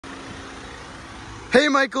Hey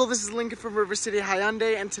Michael, this is Lincoln from River City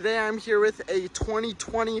Hyundai, and today I'm here with a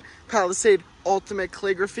 2020 Palisade Ultimate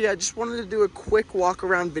Calligraphy. I just wanted to do a quick walk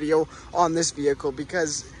around video on this vehicle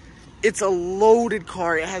because it's a loaded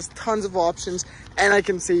car. It has tons of options and I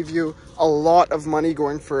can save you a lot of money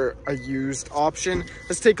going for a used option.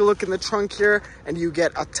 Let's take a look in the trunk here, and you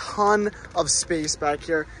get a ton of space back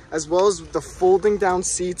here, as well as the folding down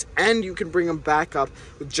seats, and you can bring them back up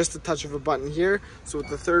with just a touch of a button here. So with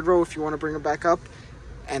the third row, if you want to bring them back up,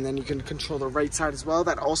 and then you can control the right side as well.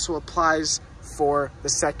 That also applies for the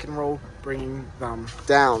second row, bringing them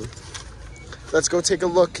down. Let's go take a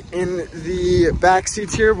look in the back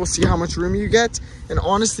seats here. We'll see how much room you get. And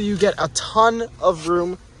honestly, you get a ton of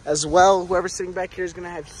room as well. Whoever's sitting back here is gonna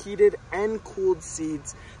have heated and cooled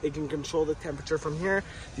seats. They can control the temperature from here.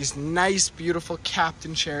 These nice, beautiful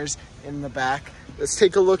captain chairs in the back. Let's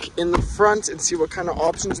take a look in the front and see what kind of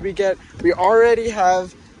options we get. We already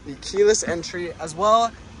have the keyless entry as well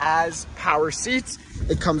as power seats.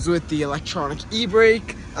 It comes with the electronic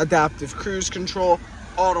e-brake, adaptive cruise control,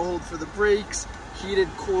 auto hold for the brakes, heated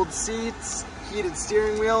cooled seats, heated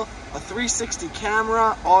steering wheel, a 360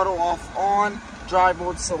 camera, auto off on, drive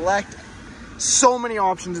mode select. So many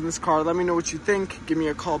options in this car. Let me know what you think. Give me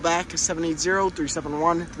a call back,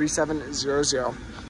 780-371-3700.